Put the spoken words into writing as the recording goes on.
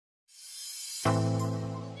Welcome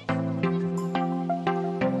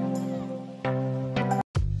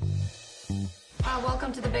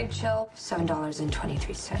to the Big Chill.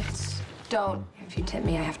 $7.23. Don't. If you tip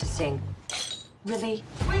me, I have to sing. Really?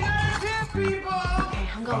 We gotta tip people! Okay,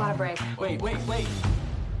 I'm going on a break. Wait.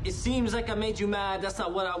 It seems like I made you mad. That's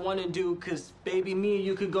not what I want to do, because, baby, me and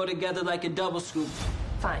you could go together like a double scoop.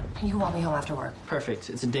 Fine. You can walk me home after work.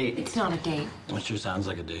 Perfect. It's a date. It's not a date. That sure sounds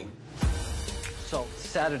like a date. So,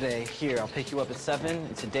 Saturday, here, I'll pick you up at 7.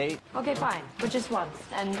 It's a date. Okay, fine. But just once.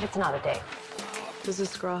 And it's not a date. Does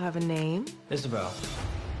this girl have a name? Isabel.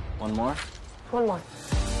 One more? One more.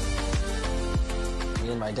 Me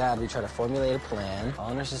and my dad, we try to formulate a plan.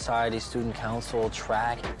 Honor Society, Student Council,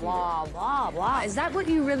 track. Blah, blah, blah. Is that what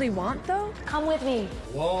you really want, though? Come with me.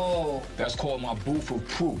 Whoa, that's called my booth of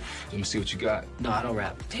proof. Let me see what you got. No, I don't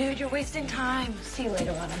rap. Dude, you're wasting time. See you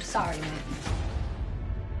later on. I'm sorry, man.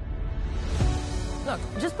 Look,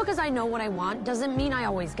 just because I know what I want doesn't mean I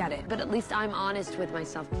always get it. But at least I'm honest with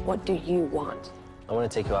myself. What do you want? I want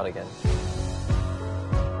to take you out again.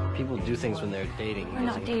 People do things when they're dating. We're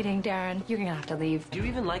not dating, Darren. You're gonna have to leave. Do you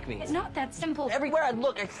even like me? It's not that simple. Everywhere I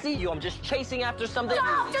look, I see you. I'm just chasing after something.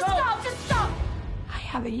 Stop! Just stop! I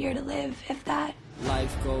have a year to live, if that.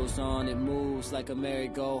 Life goes on, it moves like a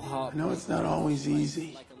merry-go-round. I know it's not always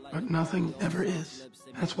easy, but nothing ever is.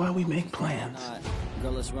 That's why we make plans.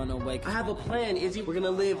 Girl, let's run away. I have a plan, Izzy. We're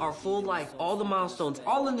gonna live our full life, all the milestones,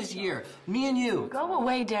 all in this year. Me and you. Go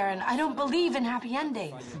away, Darren. I don't believe in happy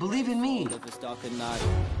endings. Believe in me.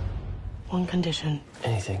 One condition.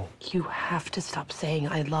 Anything. You have to stop saying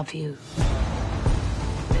I love you.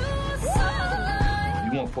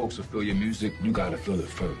 You want folks to feel your music, you gotta feel it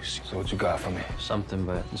first. So what you got for me? Something,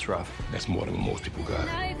 but it's rough. That's more than most people got.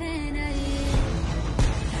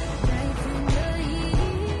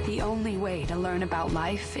 The only way to learn about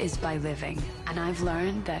life is by living. And I've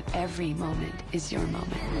learned that every moment is your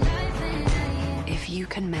moment. If you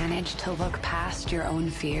can manage to look past your own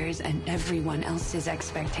fears and everyone else's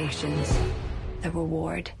expectations, the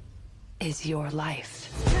reward is your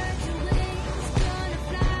life.